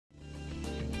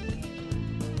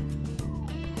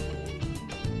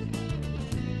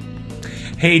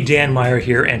Hey, Dan Meyer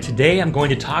here, and today I'm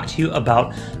going to talk to you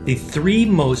about the 3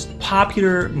 most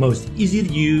popular, most easy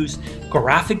to use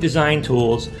graphic design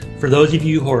tools for those of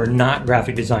you who are not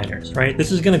graphic designers, right?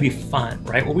 This is going to be fun,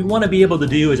 right? What we want to be able to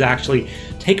do is actually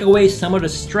take away some of the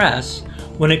stress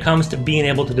when it comes to being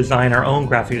able to design our own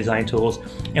graphic design tools,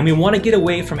 and we want to get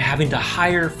away from having to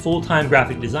hire full-time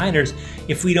graphic designers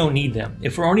if we don't need them.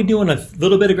 If we're only doing a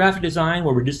little bit of graphic design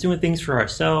where we're just doing things for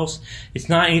ourselves, it's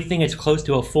not anything that's close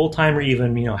to a full-time or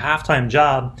even half-time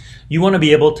job, you want to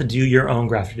be able to do your own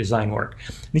graphic design work.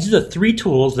 These are the 3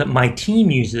 tools that my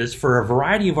team uses for a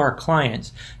variety of our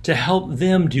clients to help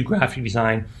them do graphic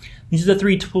design. These are the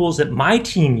 3 tools that my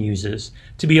team uses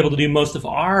to be able to do most of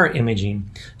our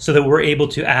imaging so that we're able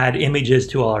to add images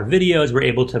to all our videos. We're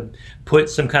able to put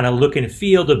some kind of look and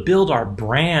feel to build our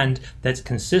brand that's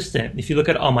consistent. If you look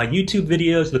at all my YouTube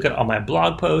videos, look at all my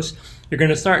blog posts, you're going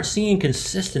to start seeing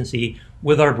consistency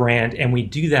with our brand, and we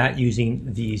do that using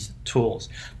these tools.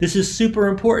 This is super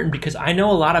important because I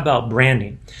know a lot about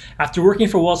branding. After working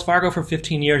for Wells Fargo for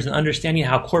 15 years and understanding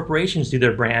how corporations do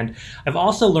their brand, I've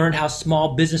also learned how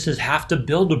small businesses have to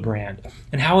build a brand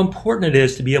and how important it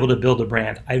is to be able to build a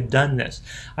brand. I've done this.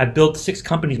 I've built 6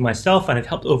 companies myself, and I've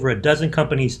helped over a dozen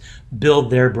companies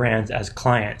build their brands as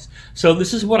clients. So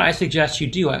this is what I suggest you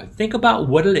do. Think about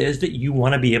what it is that you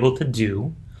want to be able to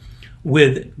do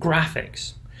with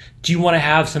graphics. Do you want to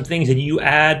have some things that you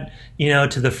add,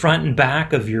 to the front and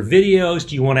back of your videos?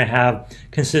 Do you want to have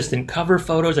consistent cover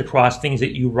photos across things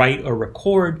that you write or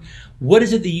record? What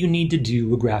is it that you need to do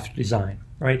with graphic design,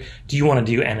 right? Do you want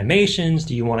to do animations?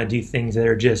 Do you want to do things that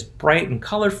are just bright and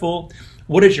colorful?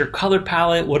 What is your color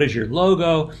palette? What is your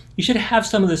logo? You should have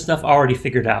some of this stuff already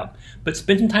figured out, but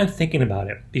spend some time thinking about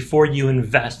it before you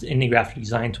invest in the graphic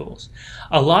design tools.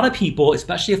 A lot of people,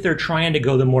 especially if they're trying to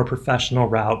go the more professional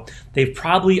route, they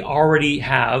probably already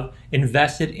have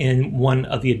invested in one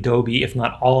of the Adobe, if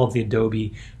not all of the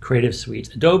Adobe creative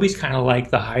suites. Adobe's kind of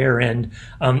like the higher end,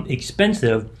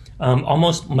 expensive,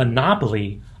 almost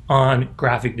monopoly on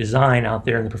graphic design out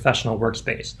there in the professional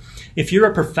workspace. If you're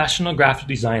a professional graphic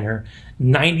designer,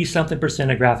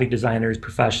 90-something% of graphic designers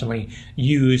professionally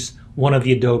use one of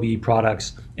the Adobe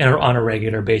products and are on a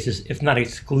regular basis, if not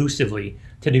exclusively,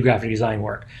 to do graphic design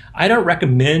work. I don't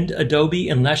recommend Adobe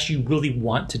unless you really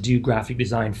want to do graphic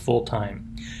design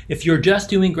full-time. If you're just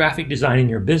doing graphic design in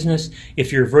your business,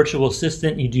 if you're a virtual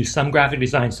assistant, you do some graphic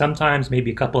design sometimes,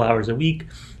 maybe a couple hours a week.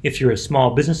 If you're a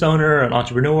small business owner, an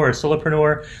entrepreneur, a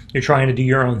solopreneur, you're trying to do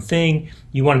your own thing,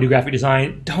 you want to do graphic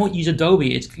design, don't use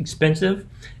Adobe. It's expensive,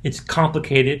 it's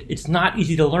complicated, it's not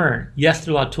easy to learn. Yes,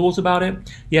 there are a lot of tools about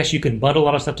it. Yes, you can bundle a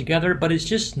lot of stuff together, but it's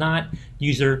just not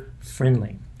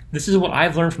user-friendly. This is what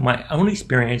I've learned from my own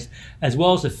experience, as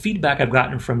well as the feedback I've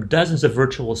gotten from dozens of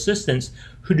virtual assistants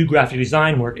who do graphic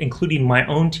design work, including my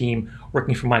own team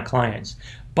working for my clients.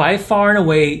 By far and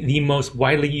away, the most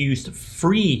widely used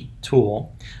free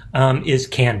tool is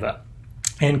Canva.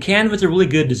 And Canva is a really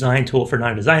good design tool for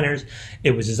non-designers.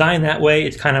 It was designed that way.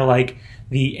 It's kind of like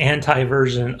the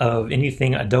anti-version of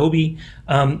anything Adobe.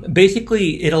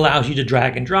 Basically, it allows you to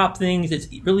drag and drop things. It's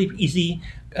really easy.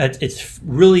 It's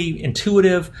really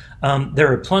intuitive.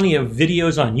 There are plenty of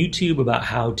videos on YouTube about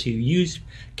how to use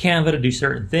Canva to do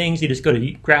certain things. You just go to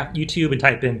YouTube and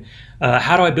type in,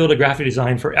 how do I build a graphic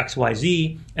design for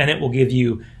XYZ? And it will give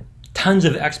you tons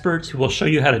of experts who will show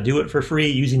you how to do it for free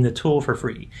using the tool for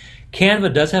free.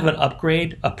 Canva does have an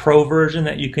upgrade, a pro version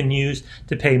that you can use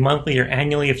to pay monthly or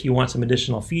annually if you want some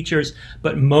additional features,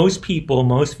 but most people,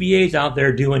 most VAs out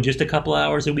there doing just a couple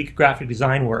hours a week of graphic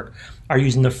design work are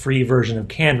using the free version of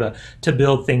Canva to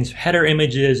build things, header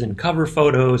images and cover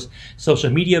photos, social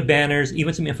media banners,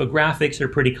 even some infographics are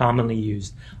pretty commonly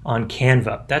used on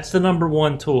Canva. That's the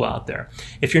 #1 tool out there.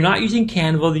 If you're not using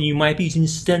Canva, then you might be using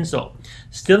Stencil.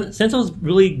 Stencil is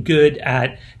really good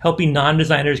at helping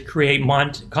non-designers create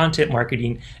content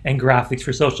marketing and graphics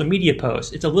for social media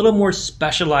posts. It's a little more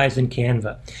specialized than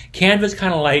Canva. Canva is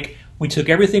kind of like we took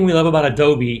everything we love about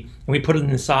Adobe and we put it in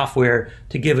the software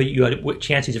to give you a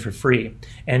chance to use it for free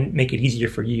and make it easier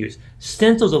for use.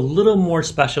 Stencil is a little more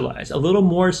specialized, a little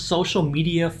more social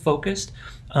media focused.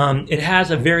 It has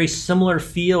a very similar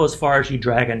feel as far as you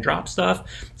drag and drop stuff.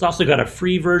 It's also got a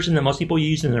free version that most people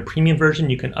use, and a premium version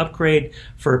you can upgrade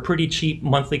for a pretty cheap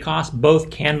monthly cost.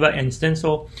 Both Canva and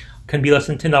Stencil can be less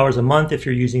than $10 a month if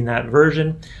you're using that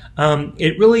version.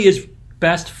 It really is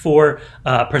best for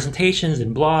presentations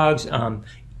and blogs,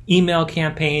 email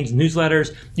campaigns,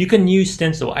 newsletters. You can use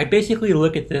Stencil. I basically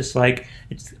look at this like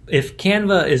if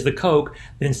Canva is the Coke,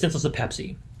 then Stencil's a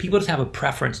Pepsi. People just have a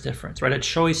preference difference, right? A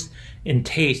choice and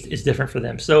taste is different for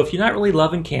them. So if you're not really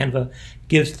loving Canva,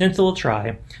 give Stencil a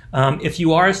try. If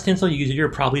you are a Stencil user, you're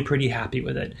probably pretty happy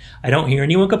with it. I don't hear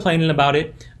anyone complaining about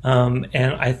it, and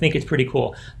I think it's pretty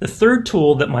cool. The third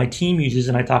tool that my team uses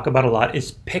and I talk about a lot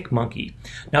is PicMonkey.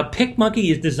 Now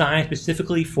PicMonkey is designed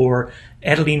specifically for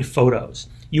editing photos.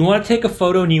 You want to take a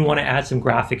photo and you want to add some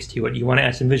graphics to it. You want to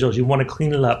add some visuals. You want to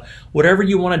clean it up. Whatever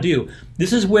you want to do.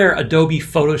 This is where Adobe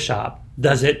Photoshop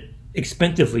does it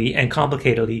expensively and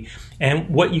complicatedly. And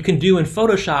what you can do in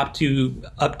Photoshop to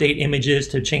update images,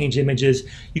 to change images,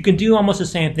 you can do almost the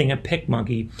same thing in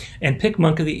PicMonkey. And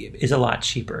PicMonkey is a lot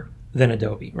cheaper than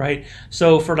Adobe, right?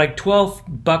 So for like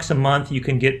 $12 a month, you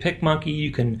can get PicMonkey.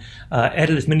 You can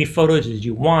edit as many photos as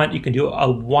you want. You can do a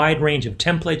wide range of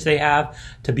templates they have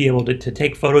to be able to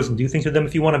take photos and do things with them.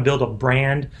 If you want to build a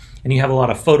brand and you have a lot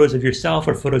of photos of yourself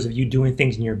or photos of you doing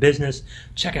things in your business,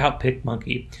 check out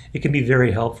PicMonkey. It can be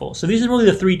very helpful. So these are really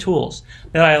the three tools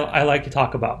that I like to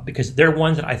talk about because they're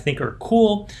ones that I think are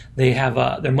cool. They have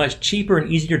they're much cheaper and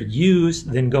easier to use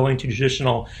than going to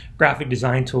traditional graphic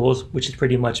design tools, which is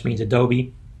pretty much means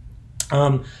Adobe.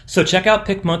 So check out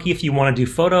PicMonkey if you want to do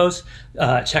photos.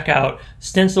 Check out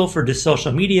Stencil for just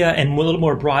social media and a little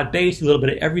more broad-based, a little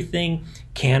bit of everything.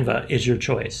 Canva is your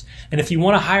choice. And if you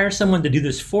want to hire someone to do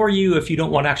this for you, if you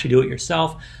don't want to actually do it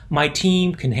yourself, my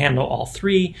team can handle all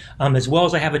three, as well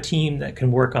as I have a team that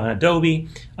can work on Adobe.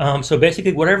 So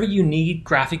basically whatever you need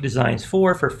graphic designs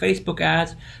for Facebook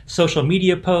ads, social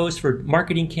media posts, for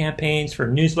marketing campaigns, for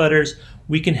newsletters,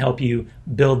 we can help you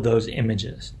build those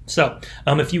images. So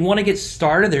if you want to get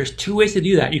started, there's two ways to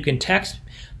do that. You can text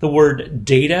the word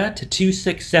data to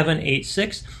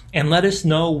 26786 and let us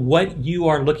know what you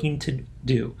are looking to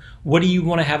do. What do you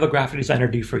want to have a graphic designer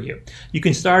do for you? You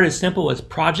can start as simple as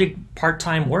project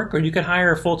part-time work, or you can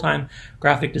hire a full-time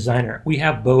graphic designer. We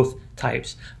have both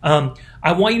types.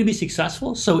 I want you to be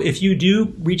successful, so if you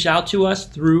do reach out to us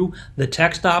through the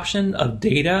text option of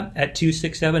data at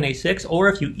 26786, or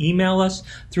if you email us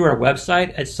through our website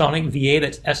at sonicva,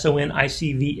 that's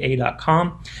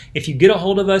sonicva.com, if you get a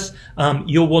hold of us,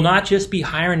 you will not just be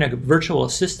hiring a virtual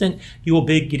assistant, you will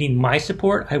be getting my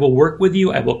support. I will work with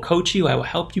you, I will coach you, I will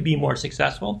help you be more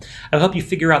successful. I will help you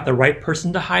figure out the right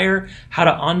person to hire, how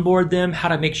to onboard them, how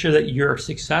to make sure that you're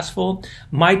successful.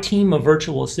 My team of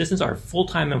virtual assistants are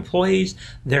full-time employees.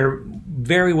 They're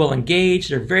very well engaged.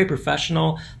 They're very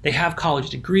professional. They have college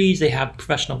degrees. They have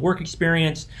professional work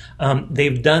experience.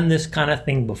 They've done this kind of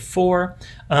thing before.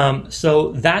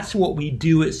 So that's what we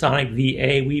do at Sonic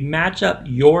VA. We match up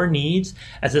your needs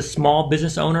as a small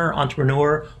business owner,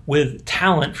 entrepreneur with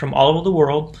talent from all over the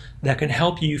world that can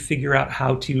help you figure out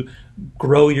how to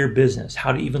grow your business,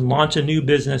 how to even launch a new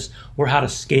business, or how to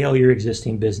scale your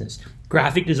existing business.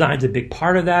 Graphic design is a big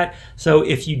part of that. So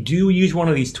if you do use one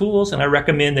of these tools, and I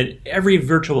recommend that every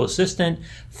virtual assistant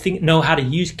know how to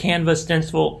use Canva,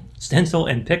 Stencil,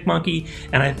 and PicMonkey,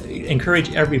 and I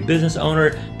encourage every business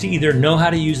owner to either know how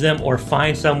to use them or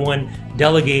find someone,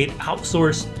 delegate,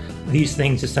 outsource these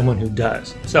things to someone who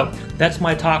does. So that's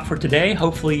my talk for today.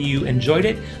 Hopefully you enjoyed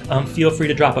it. Feel free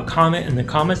to drop a comment in the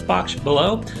comments box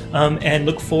below, and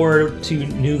look forward to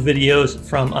new videos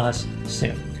from us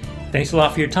soon. Thanks a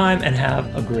lot for your time and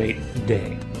have a great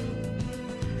day.